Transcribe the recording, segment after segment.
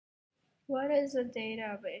What is a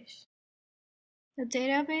database? A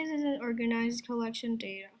database is an organized collection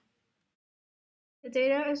data. The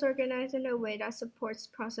data is organized in a way that supports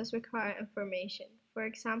process required information. For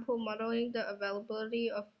example, modeling the availability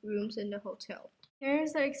of rooms in the hotel. Here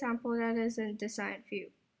is the example that is in design view.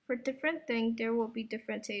 For different things, there will be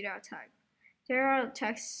different data types. There are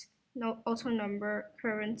text, auto number,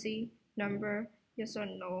 currency, number, yes or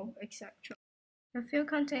no, etc. The field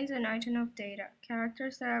contains an item of data,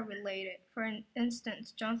 characters that are related. For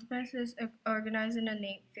instance, John Smith is organized in a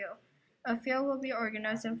name field. A field will be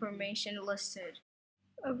organized information listed.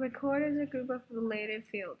 A record is a group of related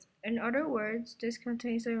fields. In other words, this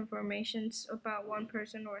contains the information about one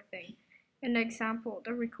person or thing. In the example,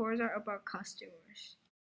 the records are about customers.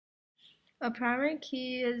 A primary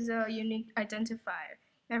key is a unique identifier.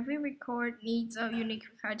 Every record needs a unique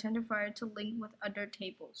identifier to link with other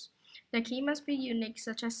tables. The key must be unique,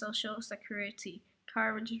 such as social security,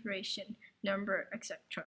 car registration, number,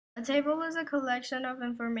 etc. A table is a collection of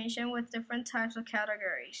information with different types of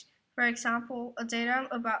categories. For example, a data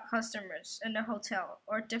about customers in the hotel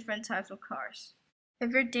or different types of cars.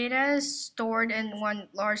 If your data is stored in one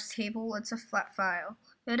large table, it's a flat file.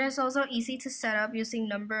 It is also easy to set up using a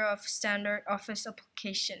number of standard Office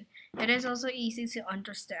applications. It is also easy to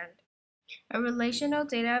understand. A relational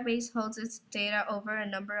database holds its data over a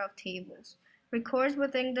number of tables. Records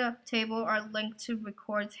within the table are linked to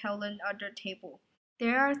records held in other tables.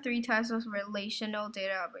 There are three types of relational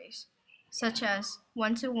database, such as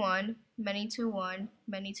one-to-one, many-to-one,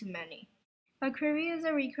 many-to-many. A query is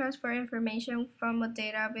a request for information from a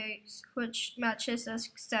database which matches a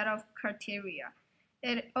set of criteria.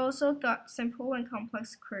 It also got simple and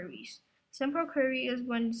complex queries. Simple query is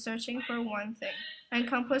when searching for one thing, and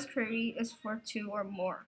complex query is for two or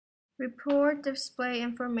more. Report display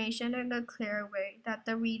information in a clear way that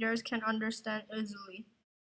the readers can understand easily.